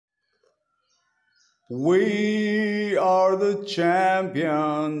We are the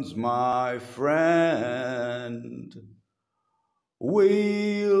champions, my friend.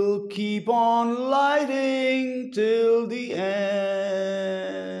 We'll keep on lighting till the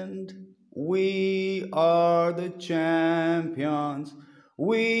end. We are the champions.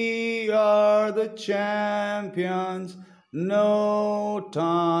 We are the champions. No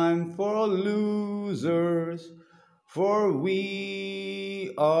time for losers, for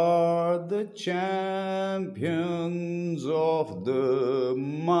we are the champions of the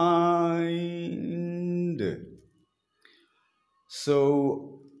mind.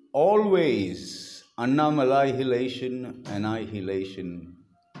 So always Annamalaihilation, annihilation.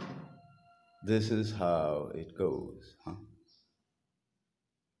 This is how it goes.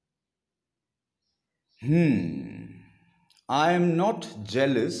 I am not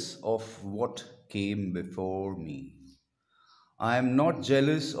jealous of what came before me. I am not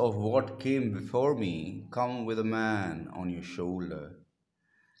jealous of what came before me. Come with a man on your shoulder.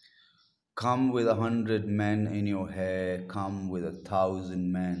 Come with 100 men in your hair. Come with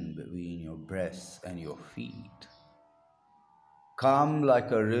 1,000 men between your breasts and your feet. Come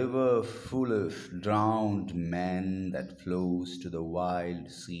like a river full of drowned men that flows to the wild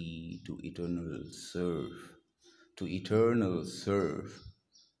sea to eternal surf,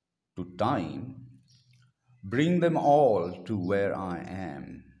 to time. Bring them all to where I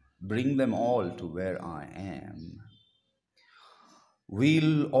am. Bring them all to where I am.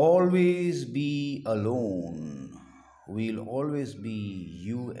 We'll always be alone. We'll always be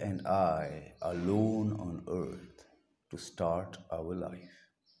you and I alone on earth to start our life.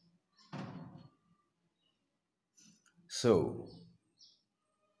 So,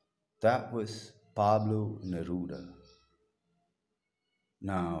 that was Pablo Neruda.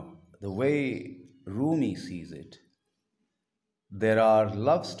 Now, the way Rumi sees it, there are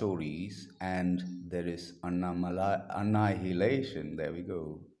love stories and there is annihilation. There we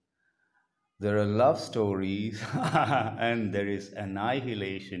go. There are love stories and there is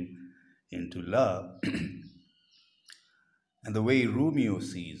annihilation into love. And the way Romeo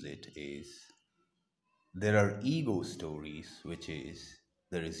sees it is there are ego stories, which is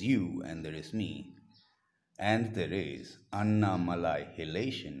there is you and there is me, and there is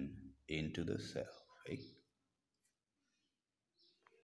Annamalaihilation into the self. Right?